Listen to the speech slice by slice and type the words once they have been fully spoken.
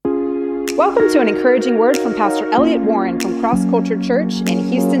Welcome to an encouraging word from Pastor Elliott Warren from Cross Culture Church in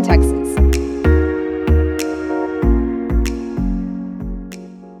Houston, Texas.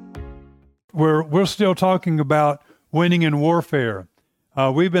 We're still talking about winning in warfare.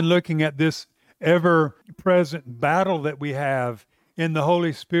 We've been looking at this ever-present battle that we have in the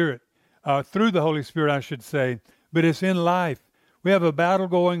Holy Spirit, through the Holy Spirit, I should say, but it's in life. We have a battle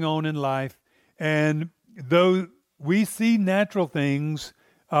going on in life, and though we see natural things,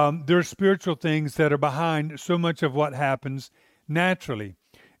 there's spiritual things that are behind so much of what happens naturally.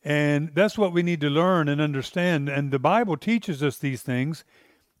 And that's what we need to learn and understand. And the Bible teaches us these things.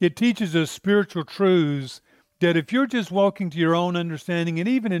 It teaches us spiritual truths that if you're just walking to your own understanding, and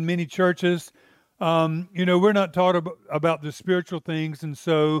even in many churches, we're not taught about the spiritual things, and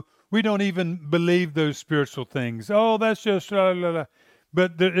so we don't even believe those spiritual things. Oh, that's just blah, blah, blah.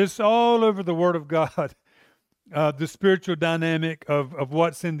 But it's all over the Word of God. The spiritual dynamic of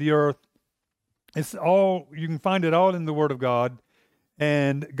what's in the earth. It's all, you can find it all in the Word of God.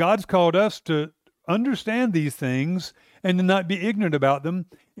 And God's called us to understand these things and to not be ignorant about them.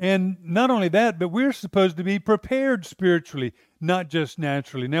 And not only that, but we're supposed to be prepared spiritually, not just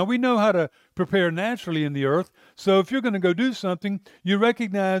naturally. Now, we know how to prepare naturally in the earth. So if you're going to go do something, you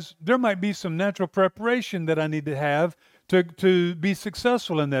recognize there might be some natural preparation that I need to have to be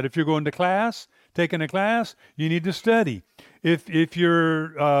successful in that. If you're going to class, taking a class, you need to study. If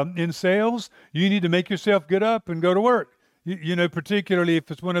you're in sales, you need to make yourself get up and go to work. Particularly if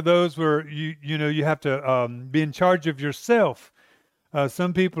it's one of those where you have to be in charge of yourself.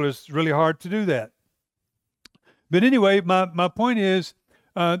 Some people, it's really hard to do that. But anyway, my point is,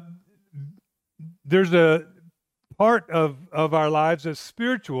 there's a part of our lives that's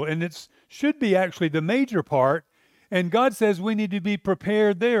spiritual, and it should be actually the major part. And God says we need to be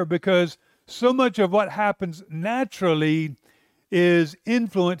prepared there, because so much of what happens naturally is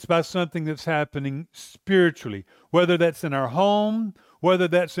influenced by something that's happening spiritually, whether that's in our home, whether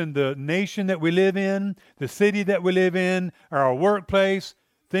that's in the nation that we live in, the city that we live in, our workplace.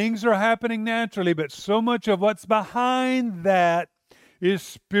 Things are happening naturally, but so much of what's behind that is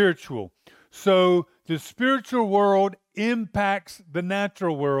spiritual. So the spiritual world impacts the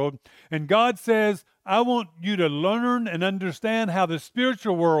natural world, and God says, I want you to learn and understand how the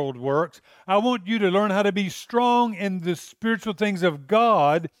spiritual world works. I want you to learn how to be strong in the spiritual things of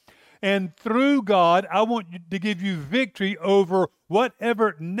God. And through God, I want to give you victory over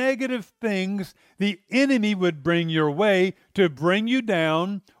whatever negative things the enemy would bring your way to bring you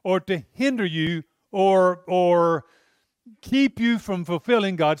down or to hinder you or keep you from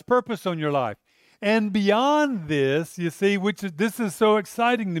fulfilling God's purpose on your life. And beyond this, you see, this is so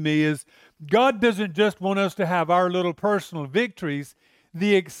exciting to me, is God doesn't just want us to have our little personal victories.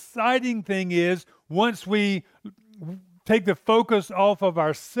 The exciting thing is, once we take the focus off of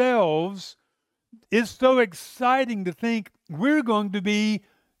ourselves, it's so exciting to think we're going to be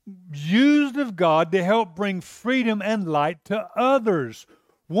used of God to help bring freedom and light to others.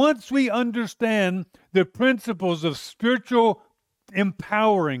 Once we understand the principles of spiritual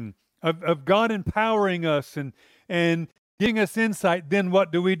empowering, of God empowering us and giving us insight, then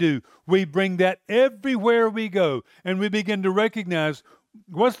what do? We bring that everywhere we go, and we begin to recognize,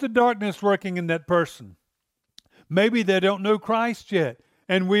 what's the darkness working in that person? Maybe they don't know Christ yet,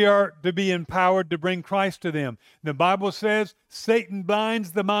 and we are to be empowered to bring Christ to them. The Bible says Satan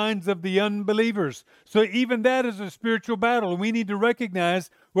blinds the minds of the unbelievers. So even that is a spiritual battle. We need to recognize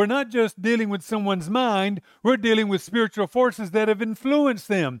we're not just dealing with someone's mind, we're dealing with spiritual forces that have influenced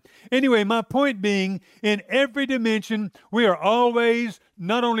them. Anyway, my point being, in every dimension, we are always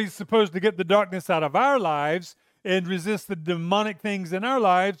not only supposed to get the darkness out of our lives and resist the demonic things in our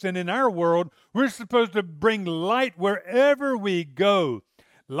lives and in our world, we're supposed to bring light wherever we go.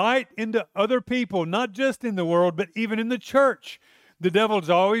 Light into other people, not just in the world, but even in the church. The devil's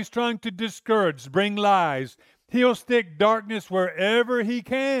always trying to discourage, bring lies. He'll stick darkness wherever he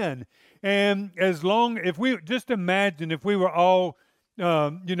can. And if we just imagine if we were all,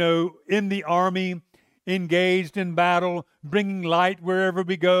 in the army, engaged in battle, bringing light wherever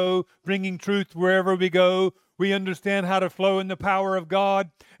we go, bringing truth wherever we go. We understand how to flow in the power of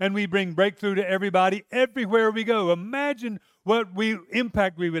God, and we bring breakthrough to everybody everywhere we go. Imagine what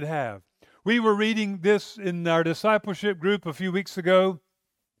impact we would have. We were reading this in our discipleship group a few weeks ago,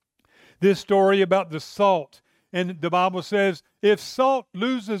 this story about the salt. And the Bible says, if salt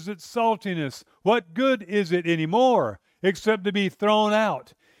loses its saltiness, what good is it anymore except to be thrown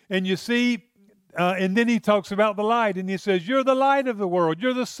out? And you see, and then he talks about the light, and he says, you're the light of the world.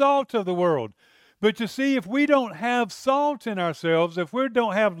 You're the salt of the world. But you see, if we don't have salt in ourselves, if we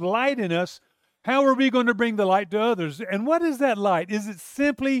don't have light in us, how are we going to bring the light to others? And what is that light? Is it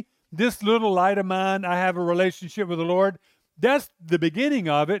simply this little light of mine, I have a relationship with the Lord. That's the beginning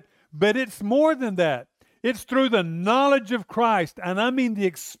of it, but it's more than that. It's through the knowledge of Christ, and I mean the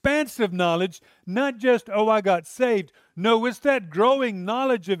expansive knowledge, not just, oh, I got saved. No, it's that growing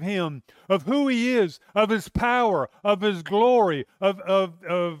knowledge of Him, of who He is, of His power, of His glory, of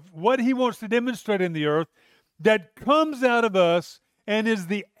what He wants to demonstrate in the earth that comes out of us and is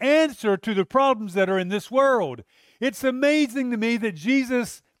the answer to the problems that are in this world. It's amazing to me that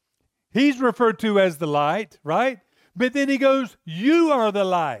Jesus, He's referred to as the light, right? But then He goes, you are the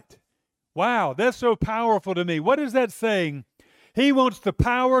light. Wow, that's so powerful to me. What is that saying? He wants the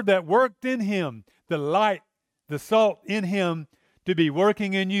power that worked in Him, the light, the salt in Him, to be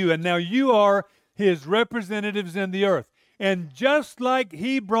working in you. And now you are His representatives in the earth. And just like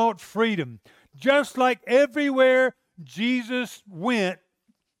He brought freedom, just like everywhere Jesus went,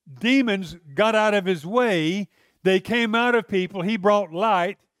 demons got out of His way, they came out of people, He brought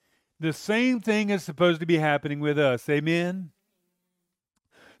light. The same thing is supposed to be happening with us. Amen?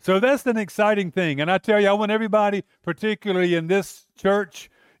 So that's an exciting thing. And I tell you, I want everybody, particularly in this church,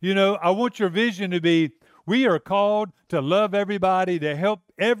 I want your vision to be, we are called to love everybody, to help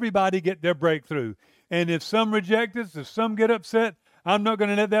everybody get their breakthrough. And if some reject us, if some get upset, I'm not going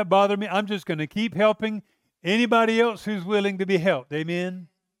to let that bother me. I'm just going to keep helping anybody else who's willing to be helped. Amen?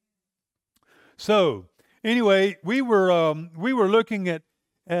 So, anyway, we were looking at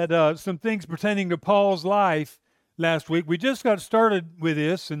some things pertaining to Paul's life last week. We just got started with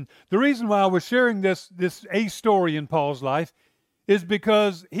this, and the reason why I was sharing this a story in Paul's life is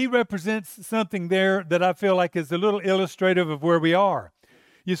because he represents something there that I feel like is a little illustrative of where we are.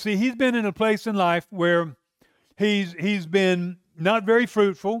 You see, he's been in a place in life where he's been not very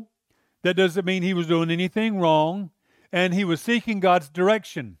fruitful. That doesn't mean he was doing anything wrong, and he was seeking God's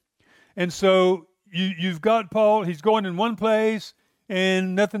direction. And so you've got Paul, he's going in one place,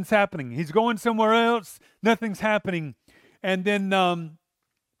 and nothing's happening. He's going somewhere else, nothing's happening. And then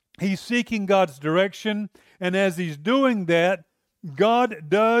he's seeking God's direction. And as he's doing that, God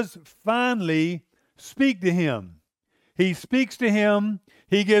does finally speak to him. He speaks to him,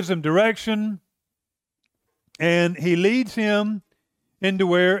 He gives him direction, and He leads him into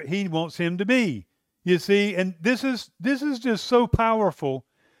where He wants him to be. You see, and this is just so powerful.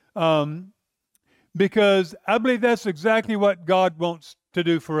 Because I believe that's exactly what God wants to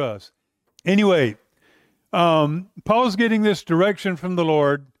do for us. Anyway, Paul's getting this direction from the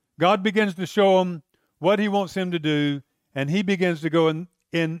Lord. God begins to show him what He wants him to do, and he begins to go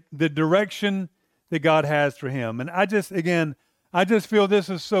in the direction that God has for him. And I just feel this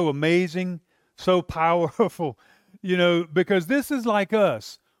is so amazing, so powerful, because this is like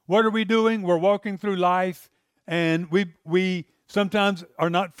us. What are we doing? We're walking through life, and we sometimes are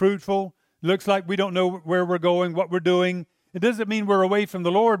not fruitful. Looks like we don't know where we're going, what we're doing. It doesn't mean we're away from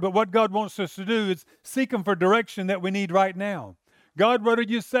the Lord, but what God wants us to do is seek Him for direction that we need right now. God, what are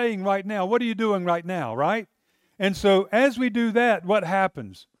you saying right now? What are you doing right now, right? And so as we do that, what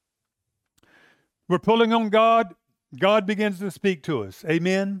happens? We're pulling on God. God begins to speak to us.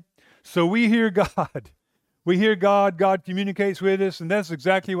 Amen? So we hear God. We hear God. God communicates with us, and that's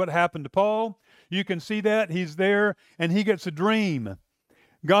exactly what happened to Paul. You can see that. He's there, and he gets a dream.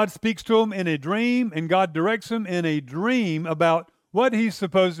 God speaks to him in a dream, and God directs him in a dream about what he's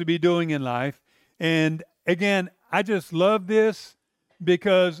supposed to be doing in life. And again, I just love this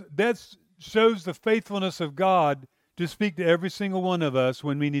because that shows the faithfulness of God to speak to every single one of us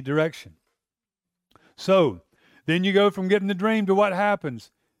when we need direction. So then you go from getting the dream to what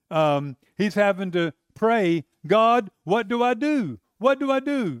happens. He's having to pray, God, what do I do? What do I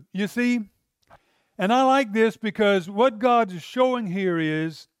do? You see? And I like this because what God is showing here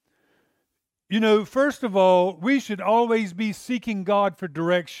is, first of all, we should always be seeking God for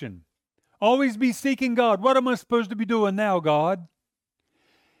direction. Always be seeking God. What am I supposed to be doing now, God?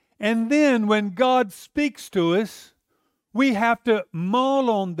 And then when God speaks to us, we have to mull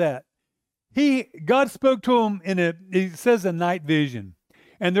on that. God spoke to him it says a night vision.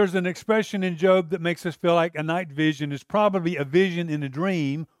 And there's an expression in Job that makes us feel like a night vision is probably a vision in a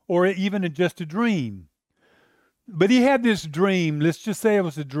dream or even just a dream. But he had this dream. Let's just say it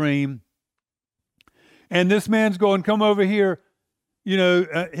was a dream. And this man's going, come over here.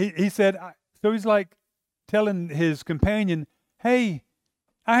 He said, so he's like telling his companion, hey,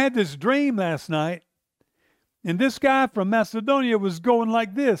 I had this dream last night. And this guy from Macedonia was going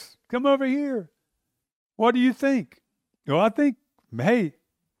like this. Come over here. What do you think? Well, I think, hey,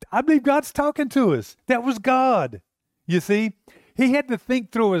 I believe God's talking to us. That was God. You see, he had to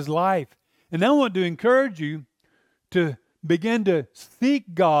think through his life. And I want to encourage you to begin to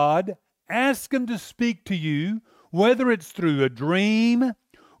seek God, ask him to speak to you, whether it's through a dream,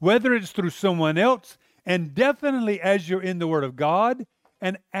 whether it's through someone else, and definitely as you're in the Word of God,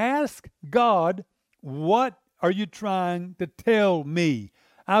 and ask God, what are you trying to tell me?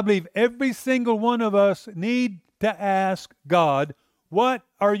 I believe every single one of us need to ask God, what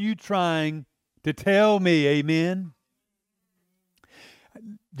are you trying to tell me? Amen.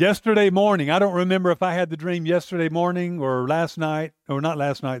 Yesterday morning, I don't remember if I had the dream yesterday morning or last night, or not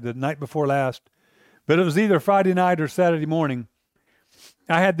last night, the night before last, but it was either Friday night or Saturday morning.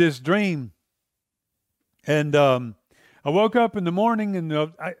 I had this dream, and I woke up in the morning, and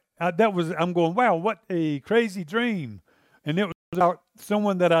I'm going, wow, what a crazy dream. And it was about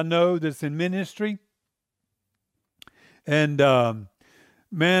someone that I know that's in ministry. And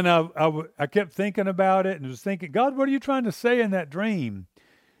man, I kept thinking about it and was thinking, God, what are you trying to say in that dream?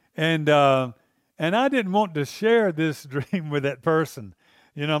 And I didn't want to share this dream with that person.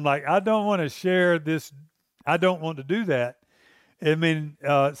 You know, I'm like, I don't want to share this. I don't want to do that. I mean,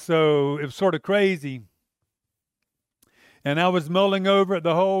 so it was sort of crazy. And I was mulling over it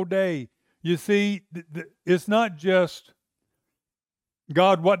the whole day. You see, it's not just,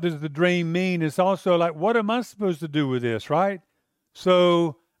 God, what does the dream mean? It's also like, what am I supposed to do with this, right?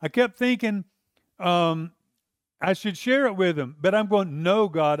 So I kept thinking I should share it with him. But I'm going, no,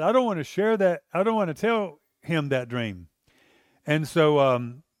 God, I don't want to share that. I don't want to tell him that dream. And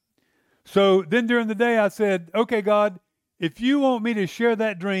so then during the day I said, okay, God, if you want me to share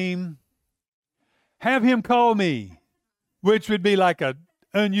that dream, have him call me, which would be like an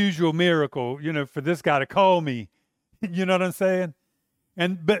unusual miracle, you know, for this guy to call me. You know what I'm saying?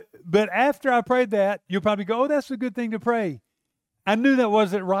 And but after I prayed that, you'll probably go, oh, that's a good thing to pray. I knew that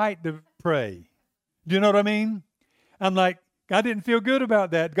wasn't right to pray. Do you know what I mean? I'm like, I didn't feel good about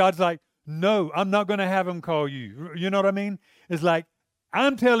that. God's like, no, I'm not going to have him call you. You know what I mean? It's like,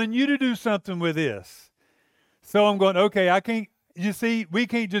 I'm telling you to do something with this. So I'm going, okay, I can't, you see, we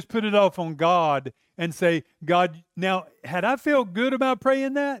can't just put it off on God and say, God, now, had I felt good about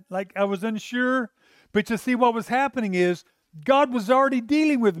praying that? Like I was unsure. But you see, what was happening is God was already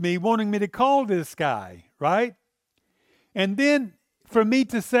dealing with me, wanting me to call this guy, right? And then for me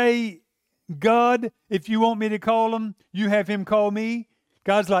to say, God, if you want me to call him, you have him call me.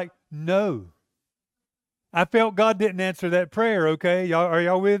 God's like, no. I felt God didn't answer that prayer, okay? Y'all, are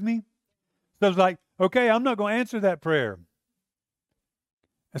y'all with me? So I was like, okay, I'm not going to answer that prayer.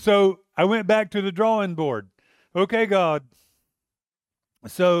 So I went back to the drawing board. Okay, God.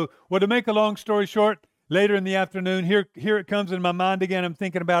 So, well, to make a long story short, later in the afternoon, here it comes in my mind again. I'm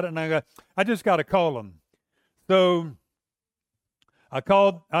thinking about it, and I just got to call him. So I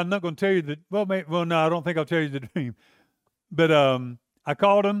called. I'm not going to tell you no, I don't think I'll tell you the dream. But I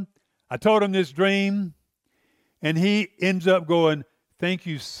called him. I told him this dream, and he ends up going, thank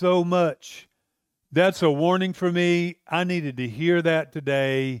you so much. That's a warning for me. I needed to hear that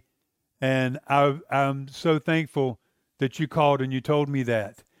today, and I'm so thankful that you called and you told me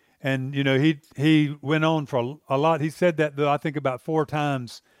that. And, you know, he went on for a lot. He said that, though, I think about 4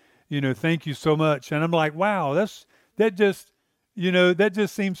 times, you know, thank you so much. And I'm like, wow, that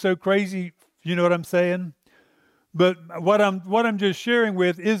just seems so crazy. You know what I'm saying? But what I'm just sharing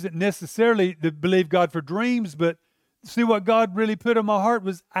with isn't necessarily to believe God for dreams, but see what God really put in my heart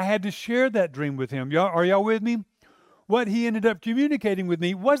was I had to share that dream with him. Are y'all with me? What he ended up communicating with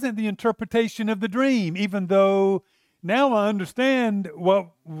me wasn't the interpretation of the dream, even though now I understand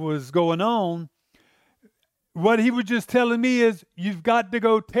what was going on. What he was just telling me is, you've got to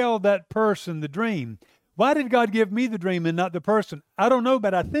go tell that person the dream. Why did God give me the dream and not the person? I don't know,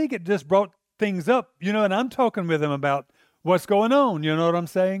 but I think it just brought things up, you know, and I'm talking with him about what's going on. You know what I'm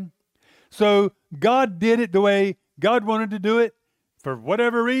saying? So God did it the way God wanted to do it for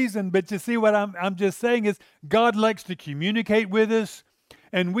whatever reason. But you see, what I'm just saying is God likes to communicate with us,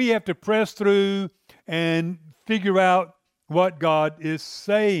 and we have to press through and figure out what God is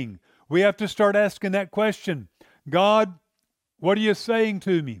saying. We have to start asking that question. God, what are you saying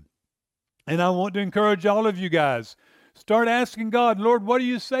to me? And I want to encourage all of you guys, start asking God, Lord, what are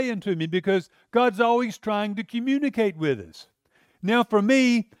you saying to me? Because God's always trying to communicate with us. Now, for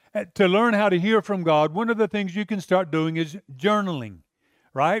me, to learn how to hear from God, one of the things you can start doing is journaling,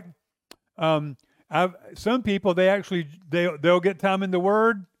 right? Some people, they'll get time in the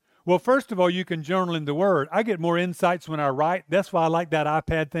Word. Well, first of all, you can journal in the Word. I get more insights when I write. That's why I like that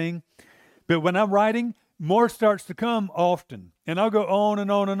iPad thing. But when I'm writing, more starts to come often. And I'll go on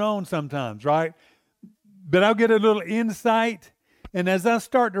and on and on sometimes, right? But I'll get a little insight. And as I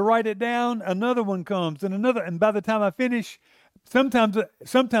start to write it down, another one comes and another. And by the time I finish,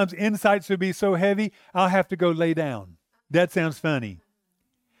 sometimes insights will be so heavy, I'll have to go lay down. That sounds funny.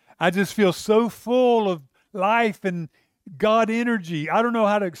 I just feel so full of life and God energy. I don't know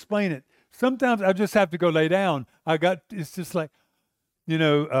how to explain it. Sometimes I just have to go lay down. It's just like, I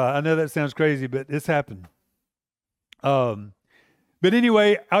know that sounds crazy, but it's happened. But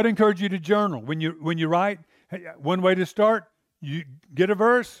anyway, I'd encourage you to journal. When you write, one way to start, you get a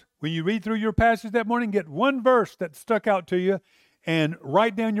verse. When you read through your passage that morning, get one verse that stuck out to you and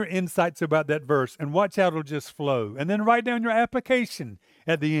write down your insights about that verse and watch how it'll just flow. And then write down your application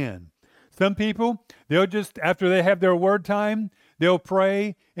at the end. Some people, they'll just, after they have their word time, they'll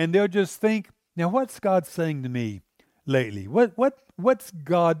pray and they'll just think, now what's God saying to me lately? What's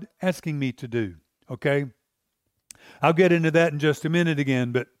God asking me to do? Okay? I'll get into that in just a minute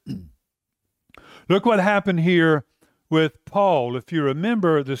again, but look what happened here with Paul. If you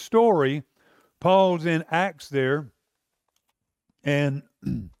remember the story, Paul's in Acts there, and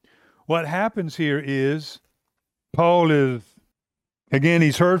what happens here is Paul is, again,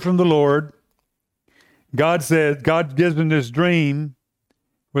 he's heard from the Lord. God gives him this dream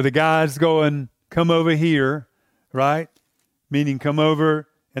where the guy's going, come over here, right? Meaning come over,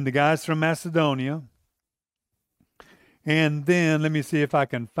 and the guy's from Macedonia. And then, let me see if I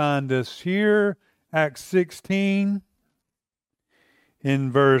can find this here. Acts 16,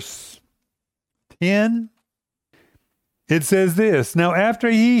 in verse 10. It says this, now after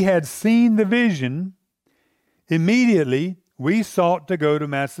he had seen the vision, immediately we sought to go to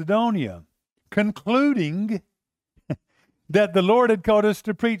Macedonia, concluding that the Lord had called us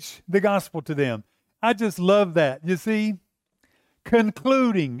to preach the gospel to them. I just love that. You see,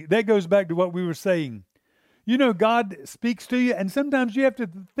 concluding, that goes back to what we were saying. God speaks to you, and sometimes you have to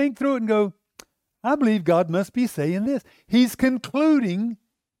think through it and go, I believe God must be saying this. He's concluding.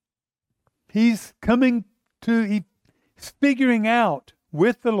 He's figuring out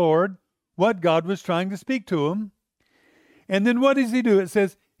with the Lord what God was trying to speak to him. And then what does he do? It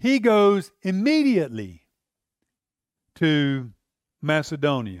says he goes immediately to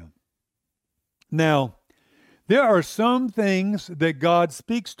Macedonia. Now, there are some things that God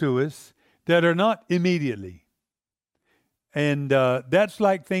speaks to us that are not immediately. And that's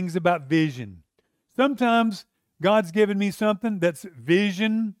like things about vision. Sometimes God's given me something that's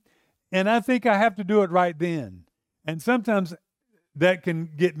vision, and I think I have to do it right then. And sometimes that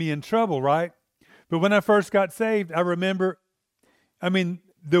can get me in trouble, right? But when I first got saved, I remember,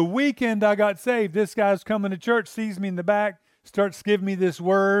 the weekend I got saved, this guy's coming to church, sees me in the back, starts giving me this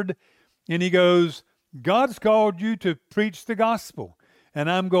word, and he goes, God's called you to preach the gospel. And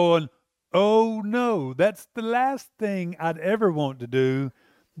I'm going, oh no, that's the last thing I'd ever want to do,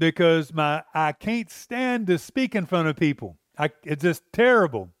 because I can't stand to speak in front of people. It's just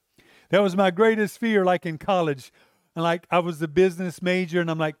terrible. That was my greatest fear, like in college. And like I was a business major, and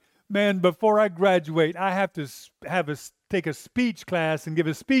I'm like, man, before I graduate, I have to take a speech class and give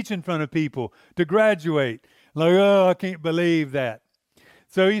a speech in front of people to graduate. Like, oh, I can't believe that.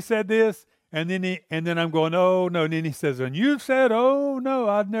 So he said this, and then I'm going, oh no. And then he says, and you said, oh no,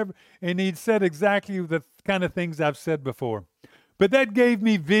 I've never. And he'd said exactly the kind of things I've said before. But that gave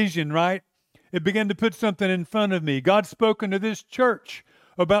me vision, right? It began to put something in front of me. God's spoken to this church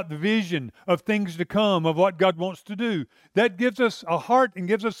about the vision of things to come, of what God wants to do. That gives us a heart and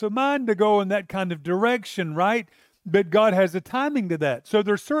gives us a mind to go in that kind of direction, right? But God has a timing to that. So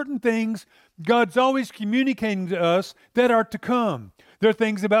there's certain things God's always communicating to us that are to come. There are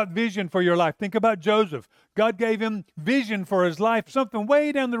things about vision for your life. Think about Joseph. God gave him vision for his life, something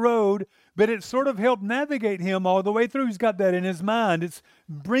way down the road, but it sort of helped navigate him all the way through. He's got that in his mind. It's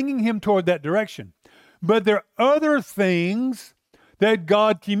bringing him toward that direction. But there are other things that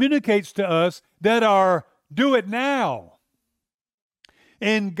God communicates to us that are do it now.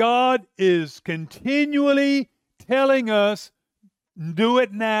 And God is continually telling us do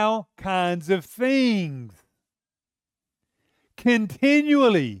it now kinds of things.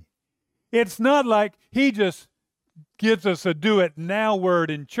 Continually. It's not like he just gives us a do it now word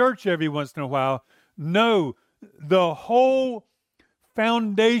in church every once in a while. No, the whole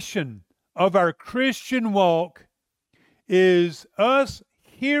foundation of our Christian walk is us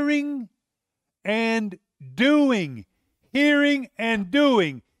hearing and doing. Hearing and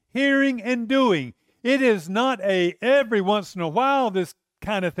doing. Hearing and doing. It is not every once in a while this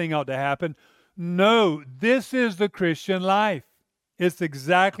kind of thing ought to happen. No, this is the Christian life. It's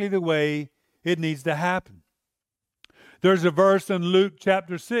exactly the way it needs to happen. There's a verse in Luke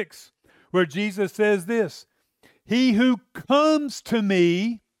chapter 6 where Jesus says this, he who comes to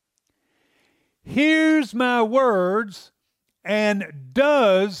me, hears my words, and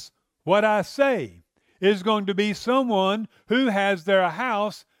does what I say is going to be someone who has their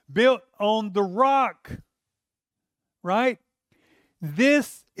house built on the rock. Right?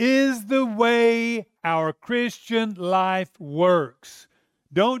 This is the way our Christian life works.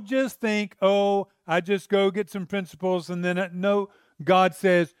 Don't just think, oh, I just go get some principles and then, no, God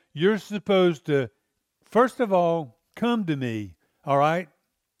says you're supposed to, first of all, come to me, all right?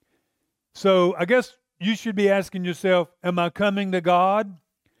 So I guess you should be asking yourself, am I coming to God?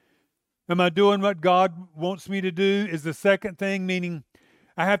 Am I doing what God wants me to do? Is the second thing, meaning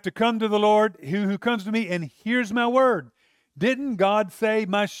I have to come to the Lord who comes to me and hears my word. Didn't God say,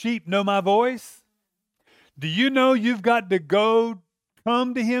 my sheep know my voice? Do you know you've got to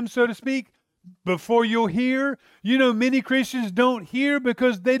come to him, so to speak, before you'll hear? You know, many Christians don't hear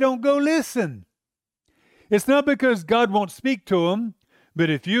because they don't go listen. It's not because God won't speak to them, but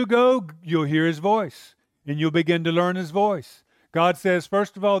if you go, you'll hear his voice and you'll begin to learn his voice. God says,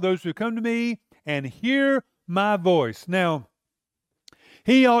 first of all, those who come to me and hear my voice. Now,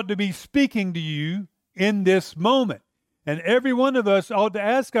 he ought to be speaking to you in this moment. And every one of us ought to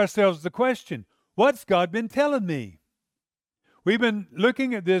ask ourselves the question, what's God been telling me? We've been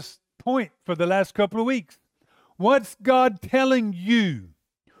looking at this point for the last couple of weeks. What's God telling you?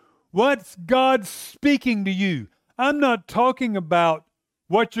 What's God speaking to you? I'm not talking about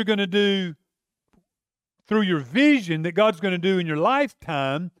what you're going to do through your vision that God's going to do in your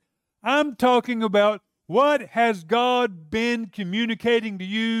lifetime. I'm talking about what has God been communicating to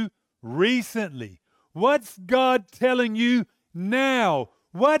you recently? What's God telling you now?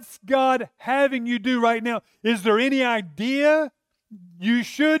 What's God having you do right now? Is there any idea? You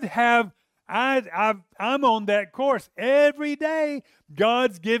should have. I'm on that course every day.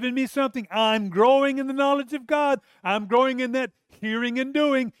 God's giving me something. I'm growing in the knowledge of God. I'm growing in that hearing and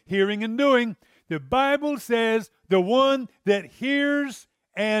doing. The Bible says the one that hears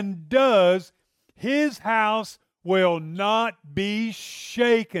and does, his house will not be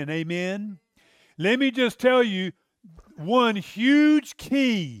shaken. Amen. Let me just tell you, one huge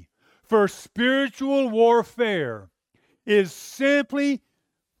key for spiritual warfare is simply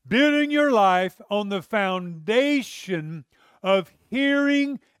building your life on the foundation of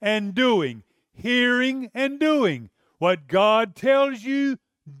hearing and doing. Hearing and doing. What God tells you,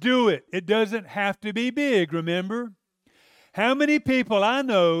 do it. It doesn't have to be big, remember? How many people I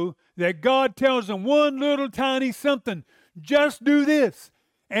know that God tells them one little tiny something, just do this,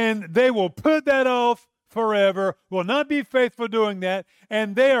 and they will put that off forever, will not be faithful doing that,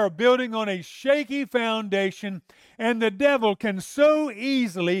 and they are building on a shaky foundation, and the devil can so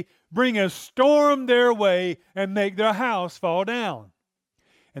easily bring a storm their way and make their house fall down.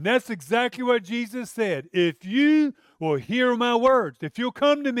 And that's exactly what Jesus said. If you will hear my words, if you'll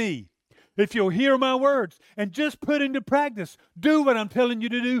come to me, if you'll hear my words and just put into practice, do what I'm telling you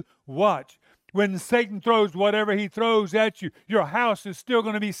to do, watch. When Satan throws whatever he throws at you, your house is still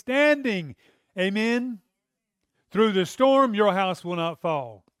going to be standing. Amen? Through the storm, your house will not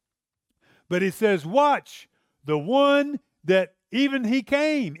fall. But he says, watch the one that even he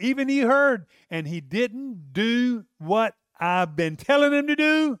came, even he heard, and he didn't do what I've been telling him to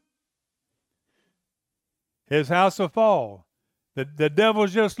do. His house will fall. The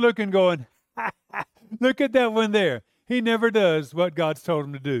devil's just looking, going, look at that one there. He never does what God's told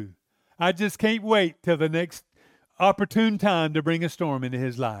him to do. I just can't wait till the next opportune time to bring a storm into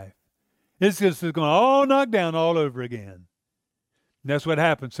his life. It's just going to all knock down all over again. And that's what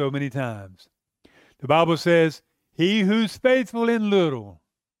happens so many times. The Bible says, he who's faithful in little.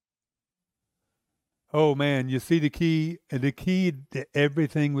 Oh man, you see the key to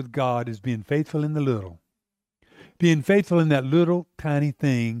everything with God is being faithful in the little. Being faithful in that little tiny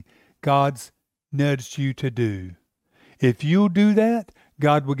thing God's nudged you to do. If you'll do that,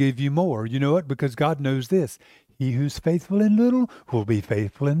 God will give you more. You know what? Because God knows this. He who's faithful in little will be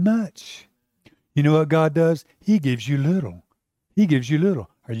faithful in much. You know what God does? He gives you little. He gives you little.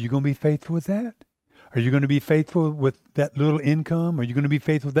 Are you going to be faithful with that? Are you going to be faithful with that little income? Are you going to be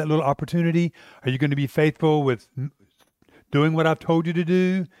faithful with that little opportunity? Are you going to be faithful with doing what I've told you to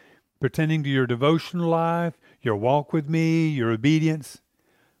do? Pretending to your devotional life, your walk with me, your obedience?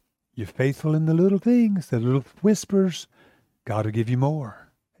 You're faithful in the little things, the little whispers. God will give you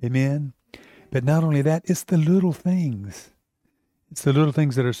more. Amen. But not only that, it's the little things. It's the little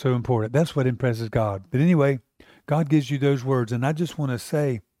things that are so important. That's what impresses God. But anyway, God gives you those words. And I just want to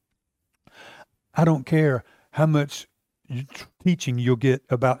say, I don't care how much teaching you'll get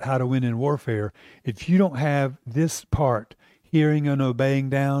about how to win in warfare. If you don't have this part, hearing and obeying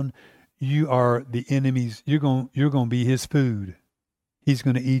down, you are the enemy's. You're going to be his food. He's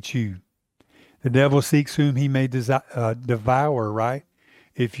going to eat you. The devil seeks whom he may devour, right?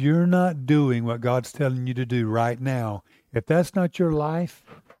 If you're not doing what God's telling you to do right now, if that's not your life,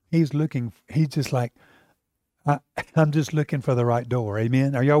 he's just like, I'm just looking for the right door.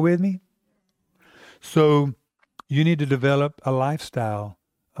 Amen. Are y'all with me? So you need to develop a lifestyle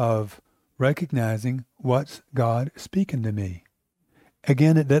of recognizing what's God speaking to me.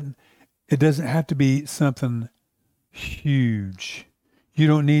 Again, it doesn't have to be something huge. You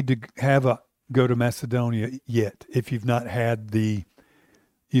don't need to go to Macedonia yet if you've not had the,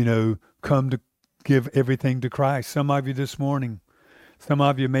 come to give everything to Christ. Some of you this morning, some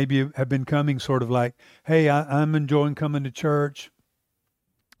of you maybe have been coming sort of like, hey, I'm enjoying coming to church,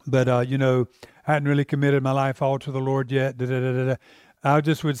 but, I hadn't really committed my life all to the Lord yet. Da, da, da, da, da. I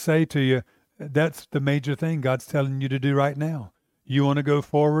just would say to you, that's the major thing God's telling you to do right now. You want to go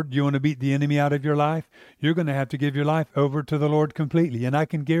forward? You want to beat the enemy out of your life? You're going to have to give your life over to the Lord completely. And I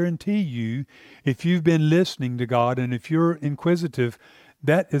can guarantee you, if you've been listening to God and if you're inquisitive,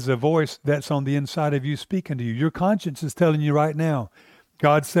 that is a voice that's on the inside of you speaking to you. Your conscience is telling you right now,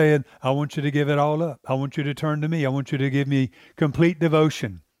 God's saying, I want you to give it all up. I want you to turn to me. I want you to give me complete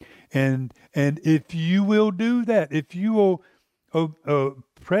devotion. And if you will do that, if you will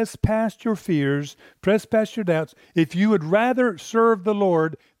press past your fears, press past your doubts, if you would rather serve the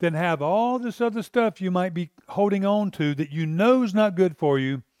Lord than have all this other stuff you might be holding on to that you know is not good for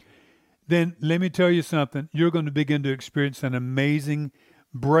you, then let me tell you something. You're going to begin to experience an amazing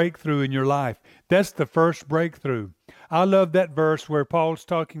breakthrough in your life. That's the first breakthrough. I love that verse where Paul's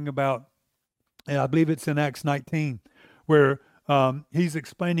talking about, and I believe it's in Acts 19, where he's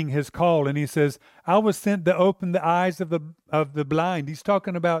explaining his call, and he says, I was sent to open the eyes of the blind. He's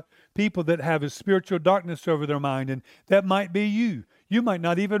talking about people that have a spiritual darkness over their mind, and that might be you. You might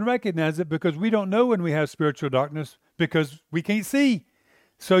not even recognize it because we don't know when we have spiritual darkness because we can't see.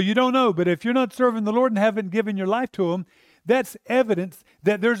 So you don't know. But if you're not serving the Lord and haven't given your life to Him, that's evidence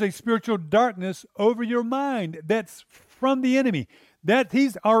that there's a spiritual darkness over your mind that's from the enemy. That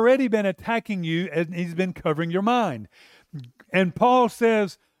he's already been attacking you and he's been covering your mind. And Paul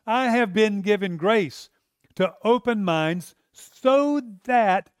says, I have been given grace to open minds so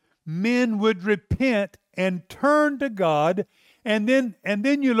that men would repent and turn to God. And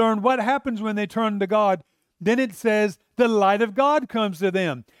then you learn what happens when they turn to God. Then it says the light of God comes to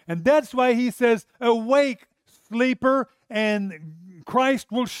them. And that's why he says, awake, sleeper, and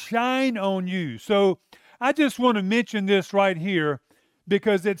Christ will shine on you. So I just want to mention this right here,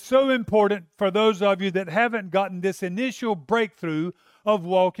 because it's so important for those of you that haven't gotten this initial breakthrough of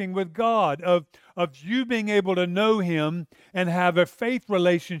walking with God, of you being able to know Him and have a faith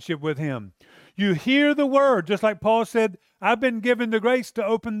relationship with Him. You hear the word, just like Paul said, I've been given the grace to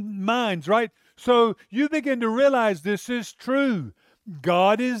open minds, right? So you begin to realize this is true.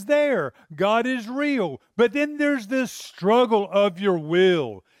 God is there. God is real. But then there's this struggle of your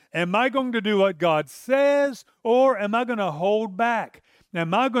will. Am I going to do what God says, or am I going to hold back?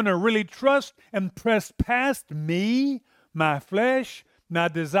 Am I going to really trust and press past me, my flesh, my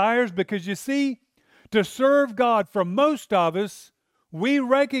desires? Because you see, to serve God for most of us, we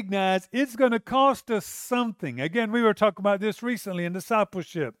recognize it's going to cost us something. Again, we were talking about this recently in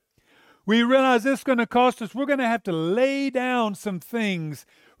discipleship. We realize it's going to cost us. We're going to have to lay down some things.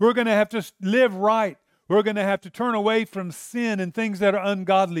 We're going to have to live right. We're going to have to turn away from sin and things that are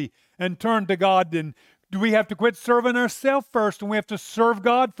ungodly and turn to God. And we have to quit serving ourselves first, and we have to serve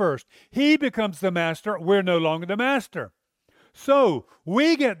God first. He becomes the master. We're no longer the master. So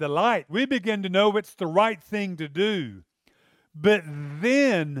we get the light. We begin to know it's the right thing to do. But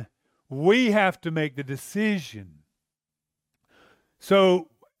then we have to make the decision. So,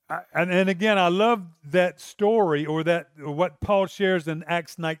 and again, I love that story, or what Paul shares in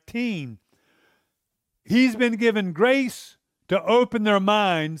Acts 19. He's been given grace to open their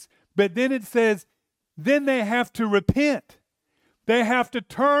minds, but then it says, then they have to repent. They have to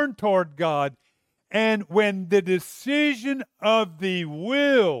turn toward God. And when the decision of the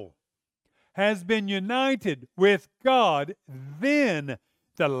will has been united with God, then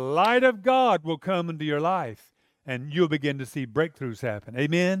the light of God will come into your life and you'll begin to see breakthroughs happen.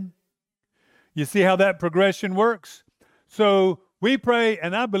 Amen? You see how that progression works? So we pray,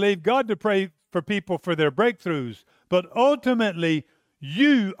 and I believe God to pray for people for their breakthroughs, but ultimately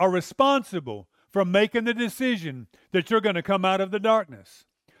you are responsible for making the decision that you're going to come out of the darkness.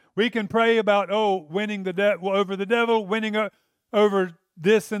 We can pray about, winning over the devil, winning over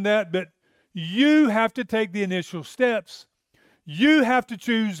this and that, but you have to take the initial steps. You have to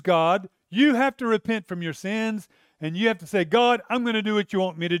choose God. You have to repent from your sins, and you have to say, God, I'm going to do what you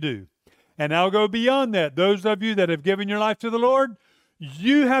want me to do. And I'll go beyond that. Those of you that have given your life to the Lord,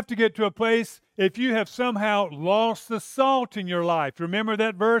 you have to get to a place, if you have somehow lost the salt in your life. Remember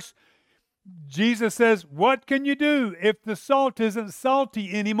that verse? Jesus says, what can you do if the salt isn't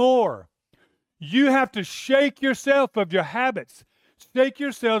salty anymore? You have to shake yourself of your habits. Shake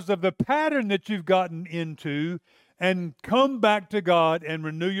yourselves of the pattern that you've gotten into and come back to God and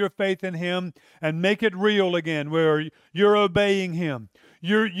renew your faith in Him and make it real again where you're obeying Him.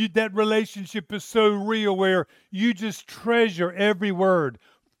 That relationship is so real where you just treasure every word.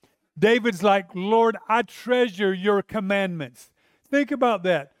 David's like, Lord, I treasure your commandments. Think about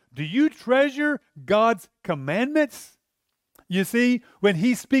that. Do you treasure God's commandments? You see, when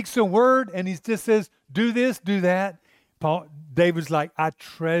He speaks a word and He just says, do this, do that, David's like, I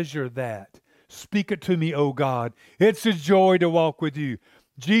treasure that. Speak it to me, O God. It's a joy to walk with you.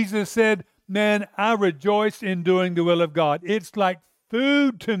 Jesus said, man, I rejoice in doing the will of God. It's like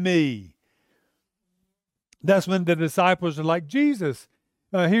food to me. That's when the disciples are like, Jesus,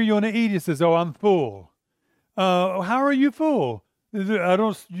 here you want to eat? He says, oh, I'm full. How are you full?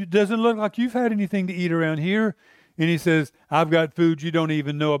 It doesn't look like you've had anything to eat around here. And He says, I've got food you don't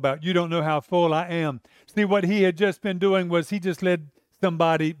even know about. You don't know how full I am. See, what He had just been doing was He just led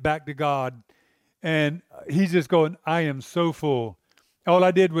somebody back to God. And he's just going, I am so full. All I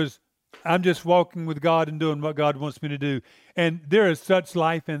did was, I'm just walking with God and doing what God wants me to do. And there is such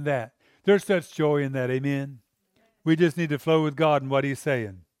life in that. There's such joy in that. Amen. We just need to flow with God and what He's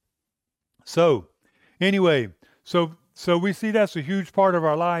saying. So, anyway, so we see that's a huge part of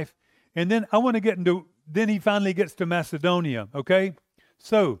our life. And then I want to get into, then he finally gets to Macedonia, okay?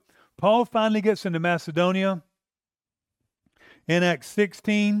 So, Paul finally gets into Macedonia in Acts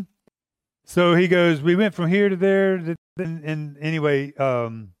 16. So he goes, we went from here to there, and anyway,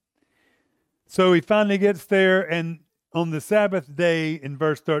 so he finally gets there, and on the Sabbath day, in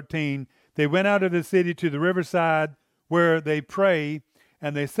verse 13, they went out of the city to the riverside where they pray,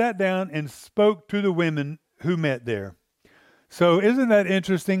 and they sat down and spoke to the women who met there. So isn't that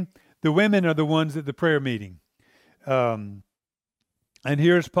interesting? The women are the ones at the prayer meeting. And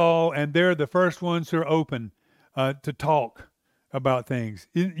here's Paul, and they're the first ones who are open to talk about things.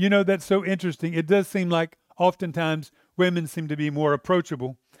 You know, that's so interesting. It does seem like oftentimes women seem to be more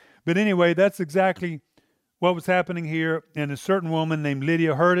approachable. But anyway, that's exactly what was happening here. And a certain woman named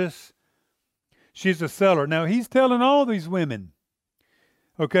Lydia heard us. She's a seller. Now, he's telling all these women,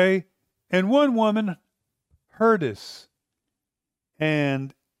 okay? And one woman heard us.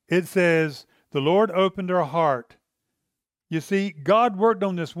 And it says, the Lord opened her heart. You see, God worked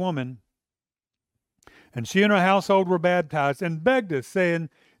on this woman. And she and her household were baptized and begged us, saying,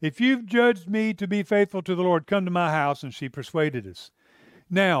 if you've judged me to be faithful to the Lord, come to my house. And she persuaded us.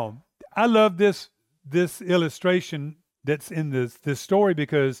 Now, I love this illustration that's in this story,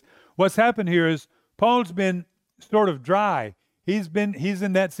 because what's happened here is Paul's been sort of dry. He's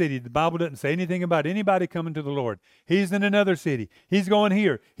in that city. The Bible doesn't say anything about anybody coming to the Lord. He's in another city. He's going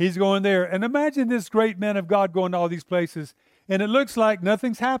here. He's going there. And imagine this great man of God going to all these places, and it looks like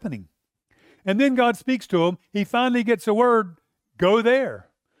nothing's happening. And then God speaks to him. He finally gets a word, go there.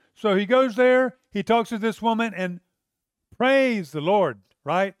 So he goes there. He talks to this woman, and praise the Lord,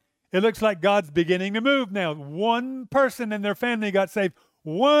 right? It looks like God's beginning to move now. One person in their family got saved.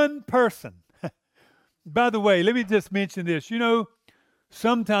 One person. By the way, let me just mention this. You know,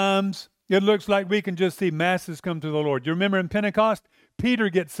 sometimes it looks like we can just see masses come to the Lord. You remember in Pentecost, Peter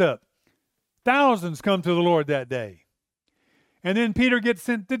gets up. Thousands come to the Lord that day. And then Peter gets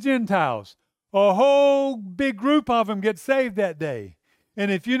sent to Gentiles. A whole big group of them get saved that day.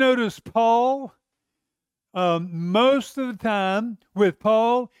 And if you notice Paul, most of the time with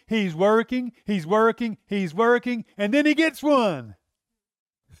Paul, he's working, and then he gets one.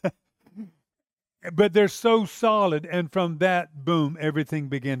 But they're so solid, and from that, boom, everything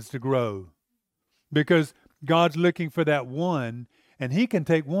begins to grow. Because God's looking for that one, and He can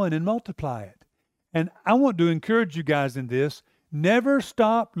take one and multiply it. And I want to encourage you guys in this. Never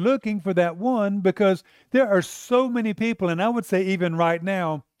stop looking for that one, because there are so many people, and I would say even right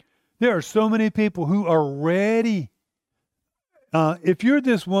now, there are so many people who are ready. If you're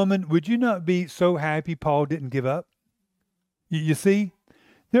this woman, would you not be so happy Paul didn't give up? You see,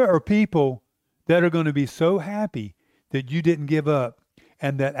 there are people that are going to be so happy that you didn't give up,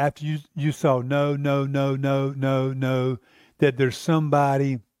 and that after you saw no, that there's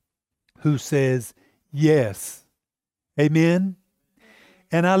somebody who says yes. Amen?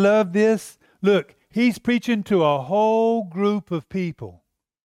 And I love this. Look, he's preaching to a whole group of people.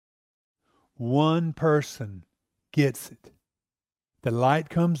 One person gets it. The light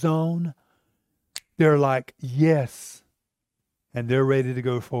comes on. They're like, yes. And they're ready to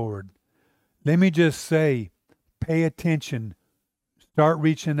go forward. Let me just say, pay attention. Start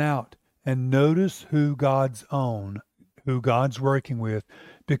reaching out and notice who God's on, who God's working with,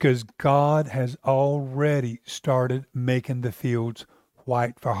 because God has already started making the fields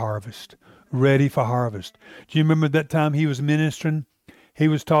white for harvest. ready for harvest. Do you remember that time he was ministering? He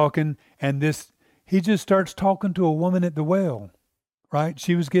was talking, and he just starts talking to a woman at the well, right?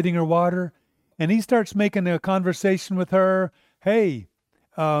 She was getting her water, and he starts making a conversation with her. Hey,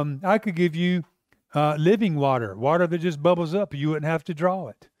 I could give you living water that just bubbles up. You wouldn't have to draw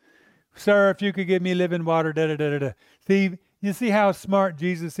it. Sir, if you could give me living water, da-da-da-da-da. See, you see how smart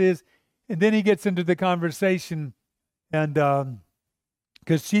Jesus is? And then he gets into the conversation, and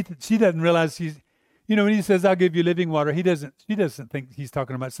because she doesn't realize when he says, I'll give you living water, she doesn't think he's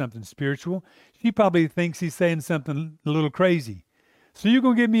talking about something spiritual. She probably thinks he's saying something a little crazy. So you're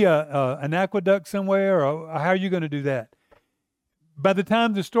going to give me an aqueduct somewhere, or how are you going to do that? By the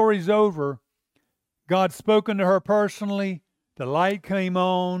time the story's over, God's spoken to her personally, the light came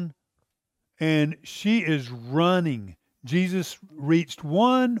on, and she is running. Jesus reached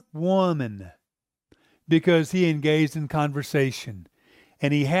one woman because he engaged in conversation,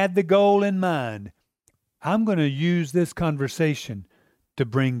 and he had the goal in mind. I'm going to use this conversation to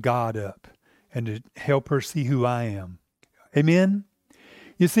bring God up and to help her see who I am. Amen?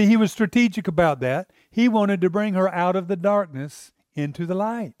 You see, he was strategic about that. He wanted to bring her out of the darkness into the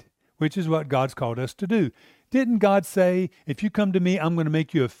light, which is what God's called us to do. Didn't God say, if you come to me, I'm going to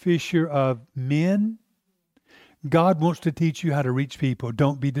make you a fisher of men? God wants to teach you how to reach people.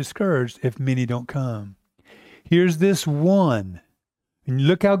 Don't be discouraged if many don't come. Here's this one. And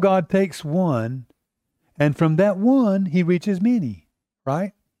look how God takes one, and from that one, he reaches many,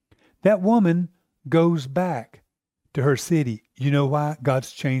 right? That woman goes back to her city. You know why?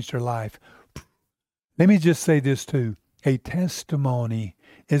 God's changed her life. Let me just say this too. A testimony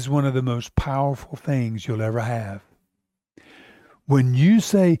is one of the most powerful things you'll ever have. When you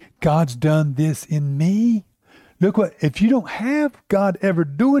say, God's done this in me, if you don't have God ever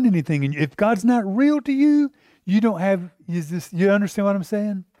doing anything, and if God's not real to you, you don't have, you understand what I'm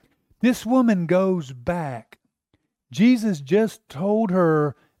saying? This woman goes back. Jesus just told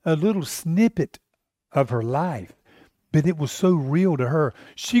her a little snippet of her life, but it was so real to her.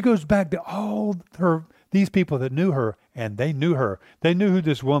 She goes back to these people that knew her, and they knew her. They knew who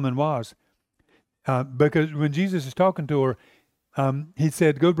this woman was. Because when Jesus is talking to her, he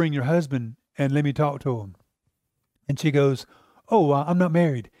said, go bring your husband and let me talk to him. And she goes, I'm not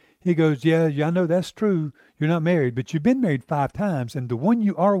married. He goes, yeah, I know that's true. You're not married, but you've been married 5 times, and the one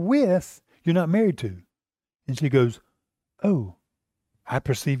you are with, you're not married to. And she goes, oh, I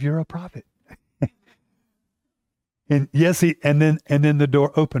perceive you're a prophet. And yes, and then the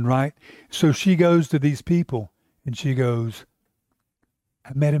door opened, right? So she goes to these people, and she goes,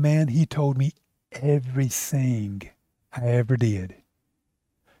 I met a man, he told me everything I ever did.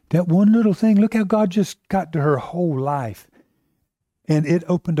 That one little thing, look how God just got to her whole life. And it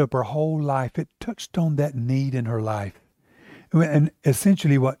opened up her whole life. It touched on that need in her life. And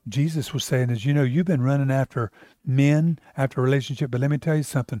essentially what Jesus was saying is, you've been running after men, after a relationship, but let me tell you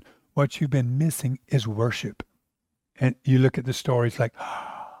something. What you've been missing is worship. And you look at the story, it's like,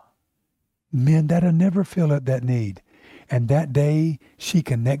 men, that'll never fill up that need. And that day, she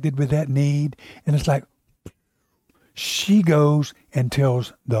connected with that need. And it's like, she goes and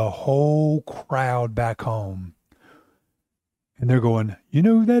tells the whole crowd back home. And they're going, you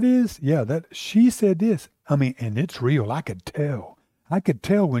know who that is? Yeah, she said this. And it's real. I could tell.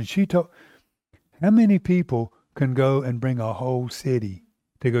 When she told. How many people can go and bring a whole city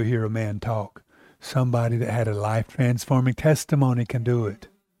to go hear a man talk? Somebody that had a life-transforming testimony can do it.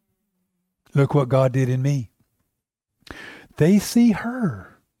 Look what God did in me. They see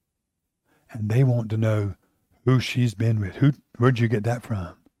her, and they want to know who she's been with. Where'd you get that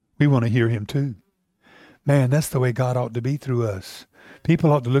from? We want to hear him too. Man, that's the way God ought to be through us.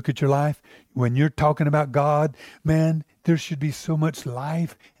 People ought to look at your life. When you're talking about God, man, there should be so much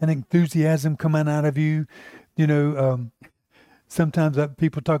life and enthusiasm coming out of you. Sometimes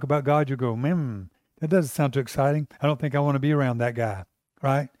people talk about God, you go, man, that doesn't sound too exciting. I don't think I want to be around that guy,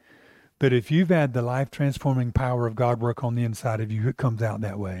 right? But if you've had the life-transforming power of God work on the inside of you, it comes out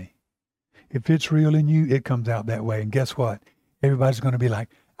that way. If it's real in you, it comes out that way. And guess what? Everybody's going to be like,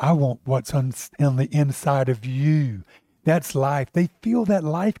 I want what's on the inside of you. That's life. They feel that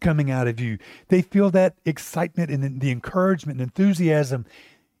life coming out of you. They feel that excitement and the encouragement and enthusiasm.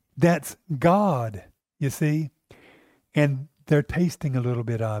 That's God, you see? And they're tasting a little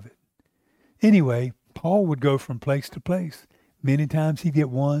bit of it. Anyway, Paul would go from place to place. Many times he'd get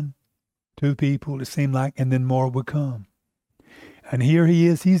 1, 2 people, it seemed like, and then more would come. And here he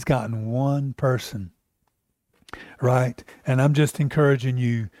is, he's gotten 1 person, right? And I'm just encouraging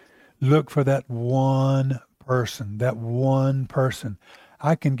you, look for that 1 person, that 1 person.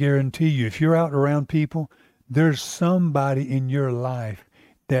 I can guarantee you, if you're out around people, there's somebody in your life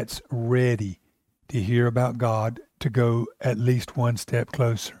that's ready to hear about God to go at least one step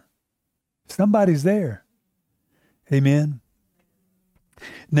closer. Somebody's there. Amen.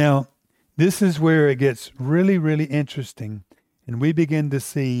 Now, this is where it gets really, really interesting, and we begin to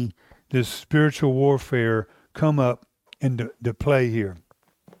see this spiritual warfare come up into play here.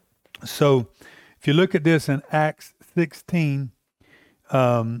 So, if you look at this in Acts 16,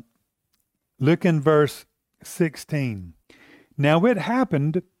 look in verse 16. Now it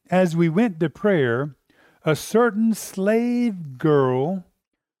happened as we went to prayer, a certain slave girl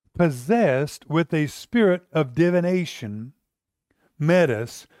possessed with a spirit of divination met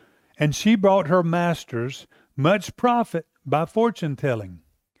us, and she brought her masters much profit by fortune telling.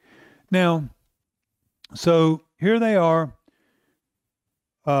 Now, so here they are.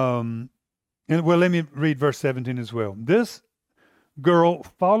 And well, let me read verse 17 as well. This girl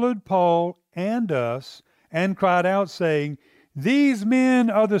followed Paul and us and cried out, saying, "These men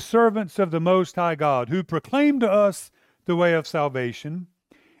are the servants of the Most High God, who proclaim to us the way of salvation."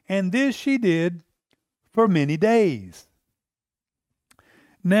 And this she did for many days.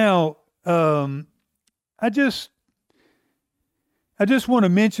 Now, I just want to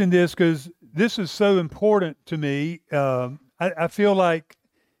mention this because this is so important to me. I feel like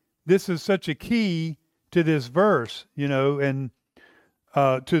this is such a key to this verse, and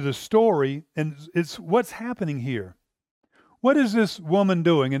to the story, and it's what's happening here. What is this woman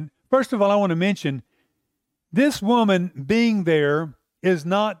doing? And first of all, I want to mention this woman being there is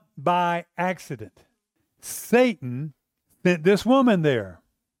not by accident. Satan sent this woman there,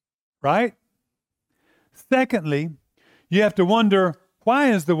 right? Secondly, you have to wonder,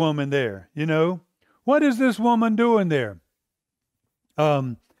 why is the woman there? What is this woman doing there?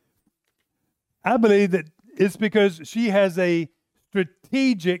 I believe that it's because she has a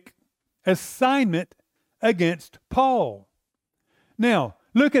strategic assignment against Paul. Now,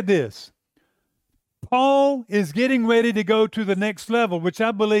 look at this. Paul is getting ready to go to the next level, which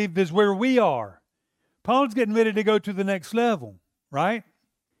I believe is where we are. Paul's getting ready to go to the next level, right?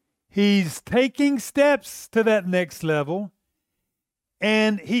 He's taking steps to that next level,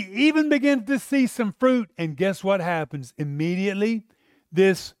 and he even begins to see some fruit. And guess what happens? Immediately,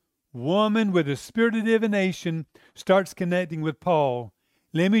 this woman with a spirit of divination starts connecting with Paul.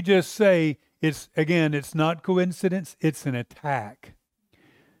 Let me just say, it's not coincidence, it's an attack.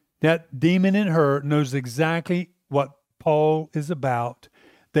 That demon in her knows exactly what Paul is about.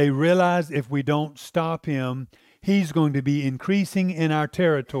 They realize if we don't stop him, he's going to be increasing in our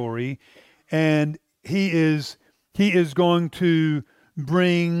territory, and he is going to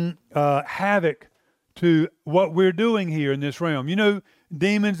bring havoc to what we're doing here in this realm.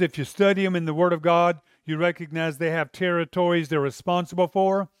 Demons, if you study them in the Word of God, you recognize they have territories they're responsible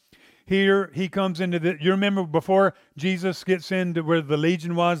for. Here he comes into you remember before Jesus gets into where the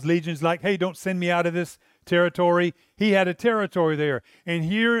legion was, legion's like, hey, don't send me out of this territory. He had a territory there. And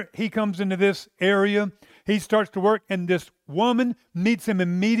here he comes into this area. He starts to work, and this woman meets him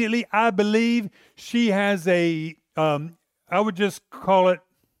immediately. I believe she has I would just call it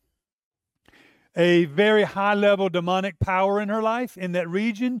a very high-level demonic power in her life in that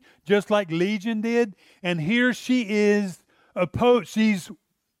region, just like Legion did. And here she is, she's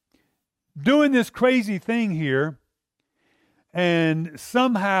doing this crazy thing here, and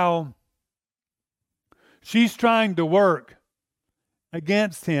somehow she's trying to work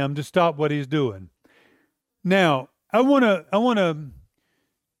against him to stop what he's doing. Now,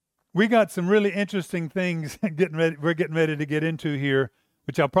 we got some really interesting things we're getting ready to get into here,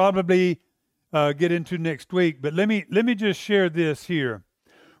 which I'll probably get into next week. But let me just share this here.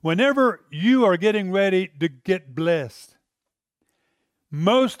 Whenever you are getting ready to get blessed,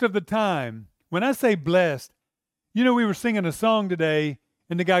 most of the time, when I say blessed, we were singing a song today,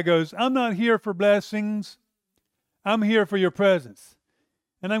 and the guy goes, "I'm not here for blessings. I'm here for your presence."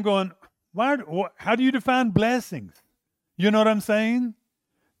 And I'm going, how do you define blessings? You know what I'm saying?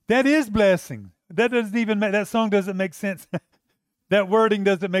 That is blessing. That song doesn't make sense. That wording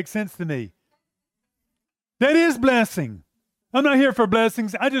doesn't make sense to me. That is blessing. I'm not here for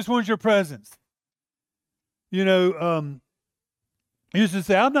blessings. I just want your presence. I used to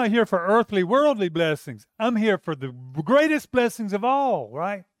say, I'm not here for earthly, worldly blessings. I'm here for the greatest blessings of all,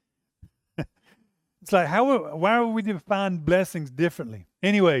 right? It's like, why would we define blessings differently?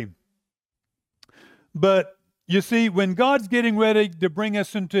 Anyway, but you see, when God's getting ready to bring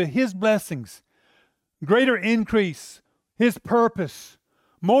us into His blessings, greater increase, His purpose,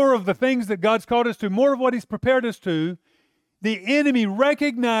 more of the things that God's called us to, more of what He's prepared us to, the enemy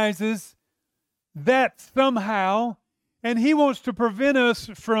recognizes that somehow, and he wants to prevent us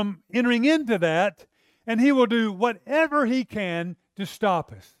from entering into that, and he will do whatever he can to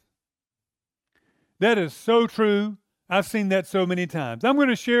stop us. That is so true. I've seen that so many times. I'm going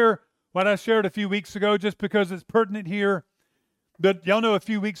to share what I shared a few weeks ago just because it's pertinent here. But y'all know a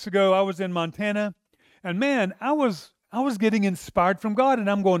few weeks ago I was in Montana, and man, I was getting inspired from God, and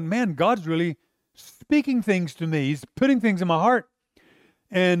I'm going, man, God's really speaking things to me. He's putting things in my heart.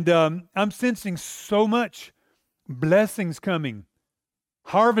 And I'm sensing so much blessings coming.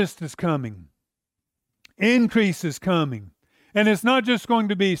 Harvest is coming. Increase is coming. And it's not just going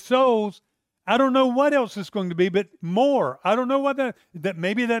to be souls. I don't know what else it's going to be, but more. I don't know what that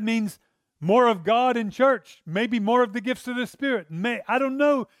maybe that means more of God in church. Maybe more of the gifts of the Spirit. I don't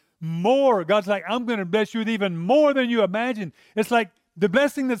know. More. God's like, I'm going to bless you with even more than you imagine. It's like the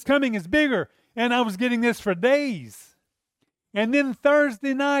blessing that's coming is bigger. And I was getting this for days. And then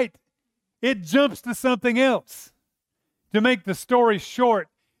Thursday night, it jumps to something else. To make the story short,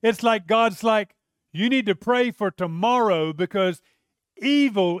 it's like God's like, you need to pray for tomorrow because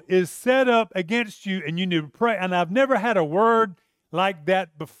evil is set up against you and you need to pray. And I've never had a word like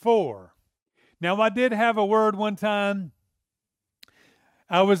that before. Now, I did have a word one time.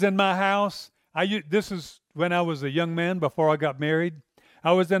 I was in my house. This is when I was a young man before I got married.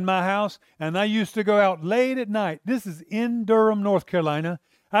 I was in my house, and I used to go out late at night. This is in Durham, North Carolina.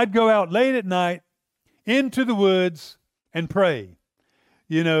 I'd go out late at night into the woods and pray.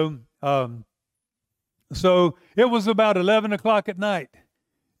 So it was about 11 o'clock at night,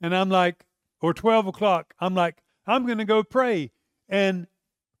 and I'm like, or 12 o'clock, I'm like, I'm going to go pray. And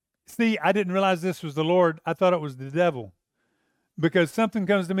see, I didn't realize this was the Lord. I thought it was the devil. Because something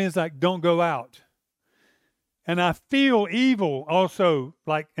comes to me, it's like, don't go out. And I feel evil also,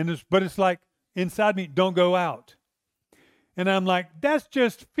 but it's like inside me, don't go out. And I'm like, that's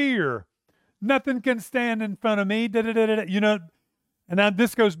just fear. Nothing can stand in front of me. And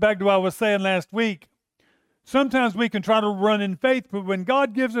this goes back to what I was saying last week. Sometimes we can try to run in faith, but when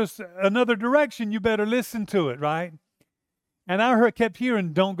God gives us another direction, you better listen to it, right? And I kept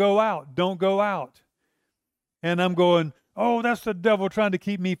hearing, don't go out, don't go out. And I'm going, oh, that's the devil trying to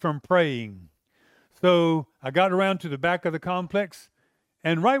keep me from praying. So I got around to the back of the complex.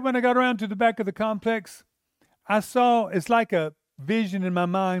 And right when I got around to the back of the complex, I saw, it's like a vision in my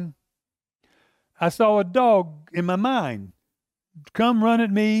mind. I saw a dog in my mind come run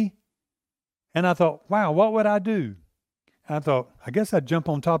at me. And I thought, wow, what would I do? I thought, I guess I'd jump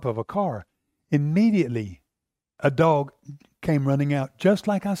on top of a car. Immediately, a dog came running out just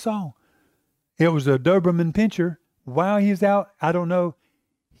like I saw. It was a Doberman Pinscher. While he's out, I don't know.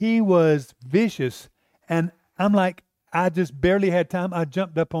 He was vicious. And I'm like, I just barely had time. I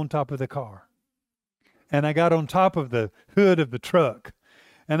jumped up on top of the car. And I got on top of the hood of the truck.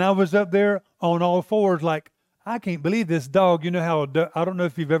 And I was up there on all fours like, I can't believe this dog. You know how, I don't know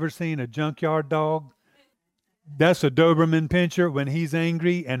if you've ever seen a junkyard dog. That's a Doberman Pinscher when he's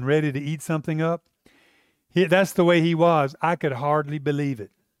angry and ready to eat something up. That's the way he was. I could hardly believe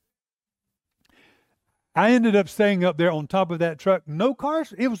it. I ended up staying up there on top of that truck. No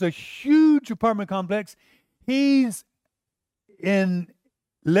cars. It was a huge apartment complex. He's in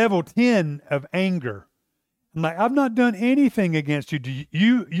level 10 of anger. I'm like, I've not done anything against you.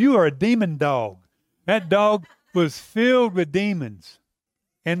 You are a demon dog. That dog was filled with demons.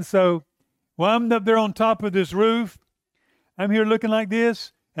 And so while I'm up there on top of this roof, I'm here looking like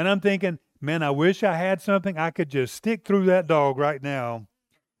this, and I'm thinking, man, I wish I had something I could just stick through that dog right now.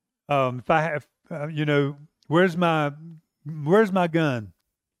 If I have, where's my gun,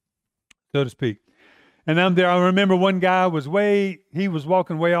 so to speak. And I'm there. I remember one guy he was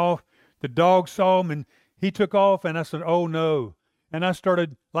walking way off. The dog saw him and he took off, and I said, oh no. And I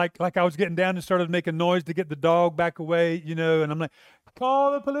started, like I was getting down and started making noise to get the dog back away, and I'm like,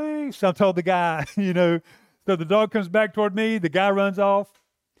 call the police. I told the guy, so the dog comes back toward me. The guy runs off.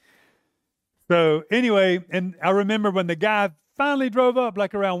 So anyway, and I remember when the guy finally drove up,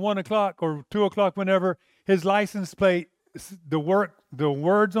 like around 1 o'clock or 2 o'clock, whenever, his license plate, the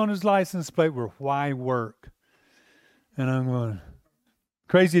words on his license plate were, why work? And I'm going,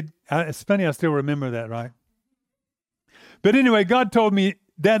 crazy. It's funny, I still remember that, right? But anyway, God told me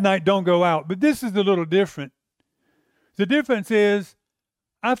that night, don't go out. But this is a little different. The difference is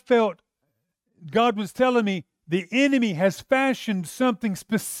I felt God was telling me the enemy has fashioned something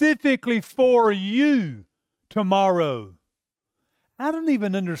specifically for you tomorrow. I don't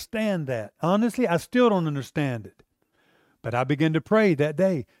even understand that. Honestly, I still don't understand it. But I began to pray that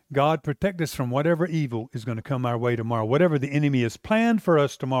day, God, protect us from whatever evil is going to come our way tomorrow, whatever the enemy has planned for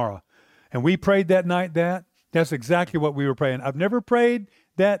us tomorrow. And we prayed that night that. That's exactly what we were praying. I've never prayed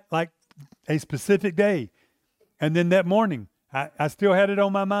that like a specific day. And then that morning, I still had it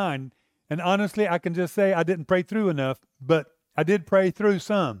on my mind. And honestly, I can just say I didn't pray through enough, but I did pray through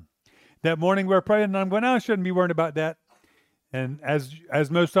some. That morning we were praying, and I'm going, I shouldn't be worried about that. And as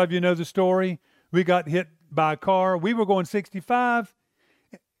most of you know the story, we got hit by a car. We were going 65,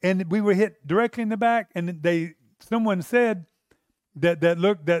 and we were hit directly in the back. And someone said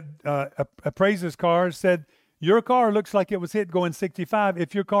that appraises cars said, your car looks like it was hit going 65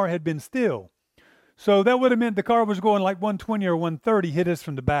 if your car had been still. So that would have meant the car was going like 120 or 130, hit us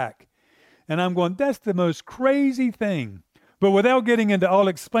from the back. And I'm going, that's the most crazy thing. But without getting into all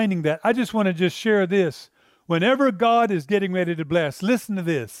explaining that, I just want to just share this. Whenever God is getting ready to bless, listen to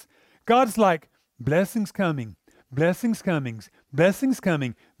this. God's like, blessings coming, blessings coming, blessings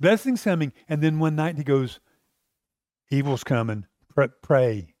coming, blessings coming. And then one night he goes, evil's coming,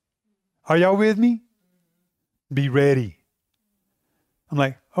 pray. Are y'all with me? Be ready. I'm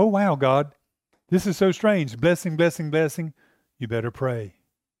like, oh wow, God, this is so strange. Blessing, blessing, blessing. You better pray.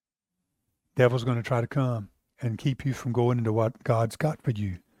 Devil's going to try to come and keep you from going into what God's got for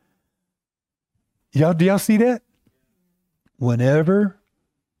you. Do y'all see that? Whenever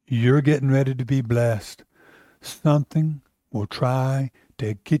you're getting ready to be blessed, something will try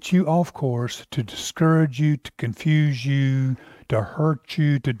to get you off course, to discourage you, to confuse you, to hurt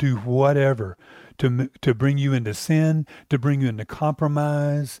you, to do whatever, to bring you into sin, to bring you into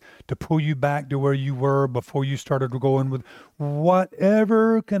compromise, to pull you back to where you were before you started going with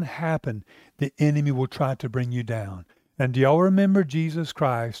whatever can happen. The enemy will try to bring you down. And do y'all remember Jesus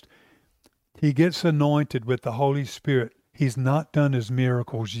Christ? He gets anointed with the Holy Spirit. He's not done his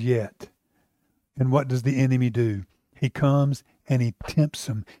miracles yet. And what does the enemy do? He comes and he tempts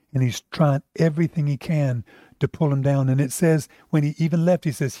him, and he's trying everything he can to pull him down. And it says when he even left,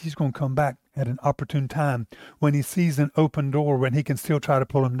 he says he's going to come back at an opportune time when he sees an open door, when he can still try to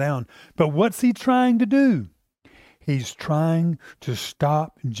pull him down. But what's he trying to do? He's trying to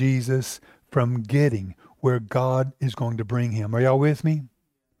stop Jesus from getting where God is going to bring him. Are y'all with me?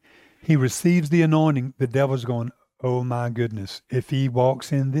 He receives the anointing. The devil's going, oh my goodness, if he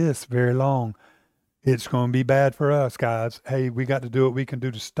walks in this very long, it's going to be bad for us, guys. Hey, we got to do what we can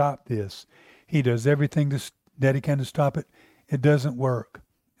do to stop this. He does everything that he can to stop it. It doesn't work.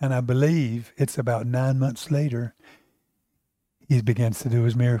 And I believe it's about 9 months later, he begins to do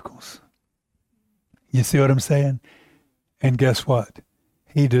his miracles. You see what I'm saying? And guess what?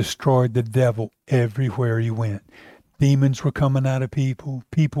 He destroyed the devil everywhere he went. Demons were coming out of people.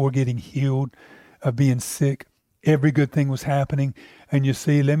 People were getting healed of being sick. Every good thing was happening. And you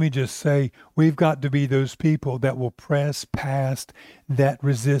see, let me just say, we've got to be those people that will press past that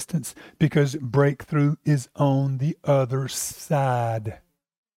resistance, because breakthrough is on the other side.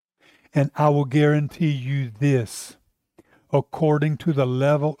 And I will guarantee you this, according to the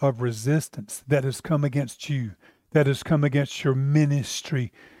level of resistance that has come against you, that has come against your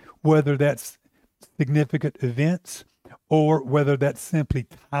ministry, whether that's significant events or whether that's simply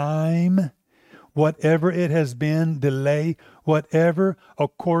time, whatever it has been, delay, whatever,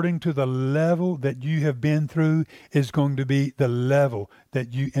 according to the level that you have been through is going to be the level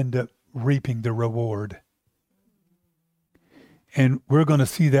that you end up reaping the reward. And we're going to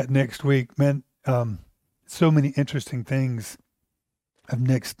see that next week. Man, so many interesting things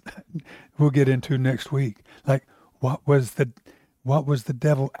we'll get into next week. Like, what was the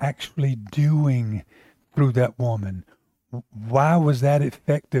devil actually doing through that woman? Why was that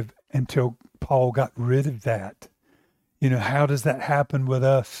effective until Paul got rid of that? You know, how does that happen with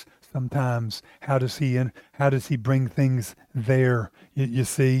us sometimes? How does he bring things there? You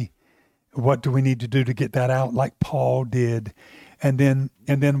see, what do we need to do to get that out like Paul did? And then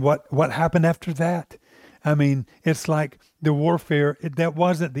what happened after that? I mean, it's like the warfare, that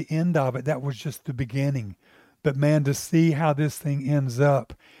wasn't the end of it. That was just the beginning. But man, to see how this thing ends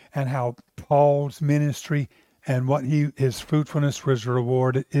up and how Paul's ministry and what his fruitfulness was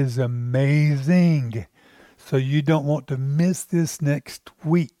rewarded is amazing. So you don't want to miss this next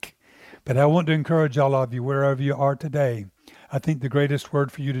week. But I want to encourage all of you, wherever you are today. I think the greatest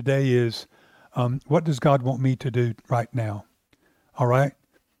word for you today is, what does God want me to do right now? All right?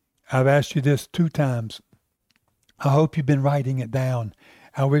 I've asked you this 2 times. I hope you've been writing it down.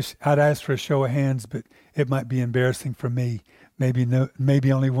 I wish I'd ask for a show of hands, but it might be embarrassing for me. Maybe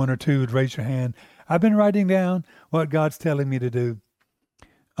only 1 or 2 would raise your hand. I've been writing down what God's telling me to do.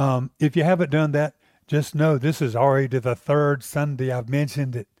 If you haven't done that, just know this is already the 3rd Sunday I've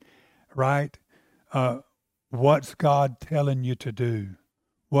mentioned it, right? What's God telling you to do?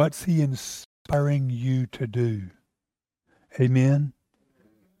 What's he inspiring you to do? Amen?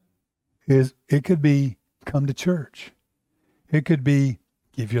 It could be come to church. It could be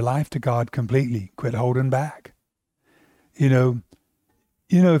give your life to God completely. Quit holding back. You know,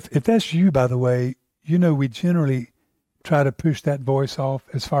 if that's you, by the way, we generally try to push that voice off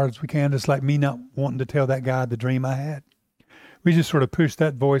as far as we can. It's like me not wanting to tell that guy the dream I had. We just sort of push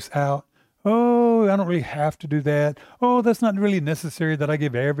that voice out. Oh, I don't really have to do that. Oh, that's not really necessary that I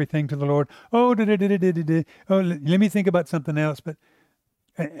give everything to the Lord. Oh, oh, let me think about something else. But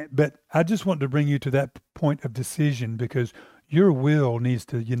I just want to bring you to that point of decision, because your will needs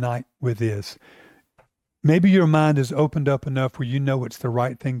to unite with this. Maybe your mind is opened up enough where you know it's the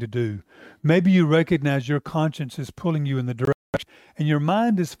right thing to do. Maybe you recognize your conscience is pulling you in the direction, and your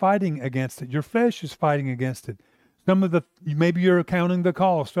mind is fighting against it. Your flesh is fighting against it. Maybe you're counting the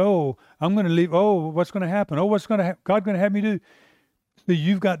cost. Oh, I'm going to leave. Oh, what's going to happen? Oh, what's God going to have me do? So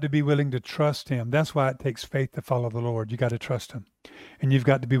you've got to be willing to trust him. That's why it takes faith to follow the Lord. You got to trust him. And you've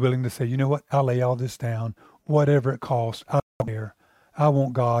got to be willing to say, you know what? I'll lay all this down, whatever it costs. I don't care. I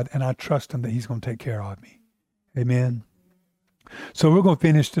want God, and I trust him that he's going to take care of me. Amen. So we're going to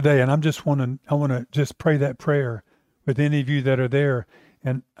finish today, and I want to just pray that prayer with any of you that are there.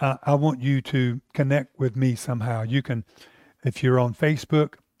 And I want you to connect with me somehow. You can, if you're on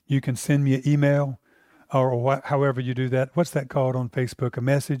Facebook, you can send me an email, or however you do that. What's that called on Facebook? A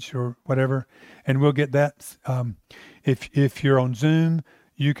message or whatever, and we'll get that. If you're on Zoom,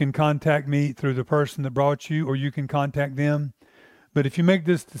 you can contact me through the person that brought you, or you can contact them. But if you make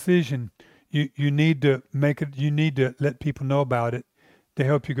this decision, you need to make it. You need to let people know about it to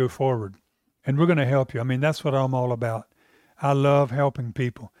help you go forward, and we're going to help you. I mean, that's what I'm all about. I love helping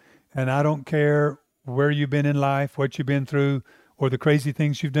people, and I don't care where you've been in life, what you've been through, or the crazy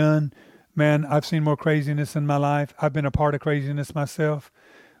things you've done. Man, I've seen more craziness in my life. I've been a part of craziness myself,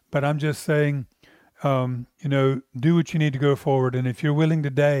 but I'm just saying, do what you need to go forward. And if you're willing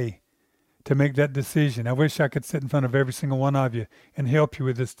today to make that decision, I wish I could sit in front of every single one of you and help you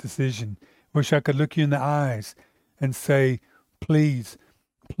with this decision. Wish I could look you in the eyes and say, please,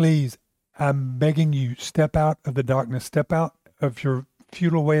 please, I'm begging you, step out of the darkness, step out of your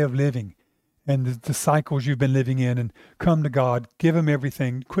futile way of living and the cycles you've been living in, and come to God. Give him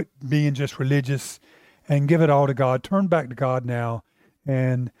everything. Quit being just religious and give it all to God. Turn back to God now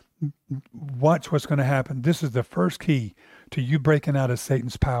and watch what's going to happen. This is the first key to you breaking out of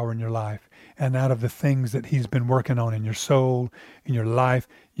Satan's power in your life and out of the things that he's been working on in your soul, in your life.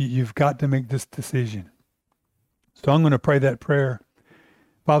 You've got to make this decision. So I'm going to pray that prayer.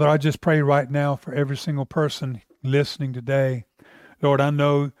 Father, I just pray right now for every single person listening today. Lord, I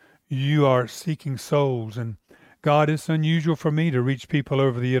know you are seeking souls, and God, it's unusual for me to reach people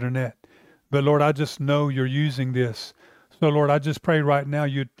over the internet. But Lord, I just know you're using this. So Lord, I just pray right now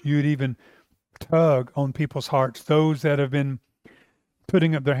you'd even tug on people's hearts, those that have been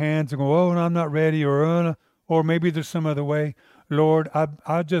putting up their hands and go, oh, no, I'm not ready, or maybe there's some other way. Lord,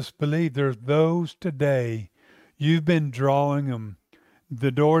 I just believe there's those today, you've been drawing them.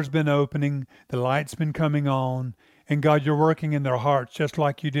 The door's been opening, the light's been coming on, and God, you're working in their hearts just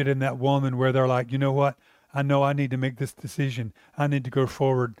like you did in that woman, where they're like, you know what? I know I need to make this decision. I need to go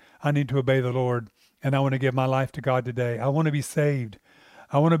forward. I need to obey the Lord, and I want to give my life to God today. I want to be saved.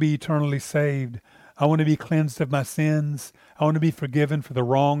 I want to be eternally saved. I want to be cleansed of my sins. I want to be forgiven for the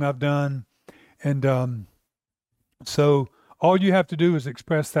wrong I've done. And so all you have to do is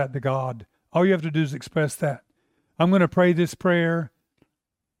express that to God. All you have to do is express that. I'm going to pray this prayer.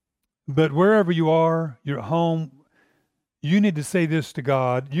 But wherever you are, you're at home, you need to say this to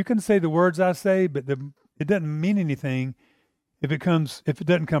God. You can say the words I say, but it doesn't mean anything if it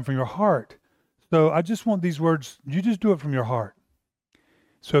doesn't come from your heart. So I just want these words, you just do it from your heart.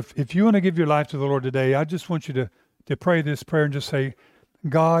 So if you want to give your life to the Lord today, I just want you to pray this prayer and just say,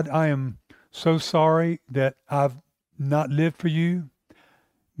 God, I am so sorry that I've not lived for you.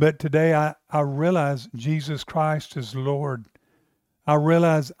 But today I realize Jesus Christ is Lord. I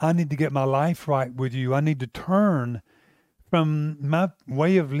realize I need to get my life right with you. I need to turn from my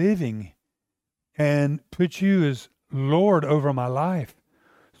way of living and put you as Lord over my life.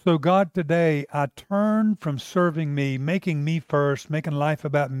 So God, today I turn from serving me, making me first, making life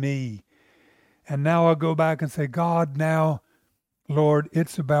about me. And now I go back and say, God, now, Lord,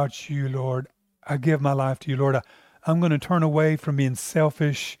 it's about you, Lord. I give my life to you, Lord. I'm going to turn away from being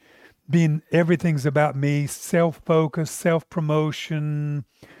selfish, being everything's about me, self-focused, self-promotion,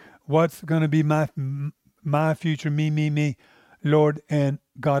 what's going to be my future, me, Lord. And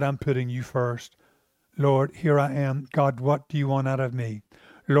God, I'm putting you first. Lord, here I am. God, what do you want out of me?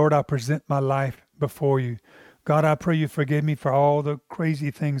 Lord, I present my life before you. God, I pray you forgive me for all the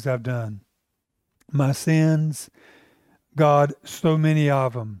crazy things I've done. My sins, God, so many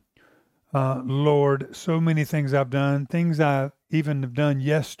of them. Lord, so many things I've done, things I even have done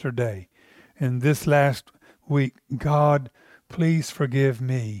yesterday and this last week. God, please forgive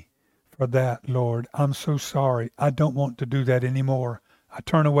me for that, Lord. I'm so sorry. I don't want to do that anymore. I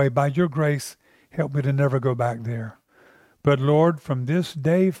turn away. By your grace, help me to never go back there. But Lord, from this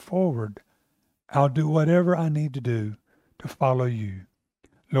day forward, I'll do whatever I need to do to follow you.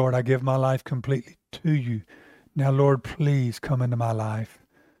 Lord, I give my life completely to you. Now, Lord, please come into my life.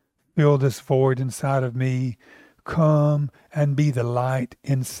 Fill this void inside of me. Come and be the light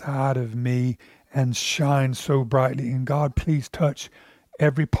inside of me and shine so brightly. And God, please touch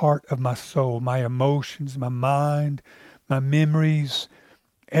every part of my soul, my emotions, my mind, my memories,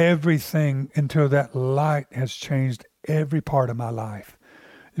 everything, until that light has changed every part of my life.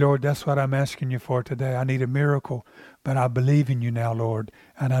 Lord, that's what I'm asking you for today. I need a miracle, but I believe in you now, Lord,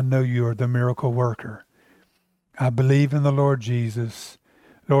 and I know you are the miracle worker. I believe in the Lord Jesus.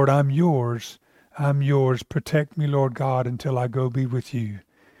 Lord, I'm yours. I'm yours. Protect me, Lord God, until I go be with you.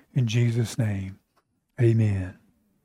 In Jesus' name, amen.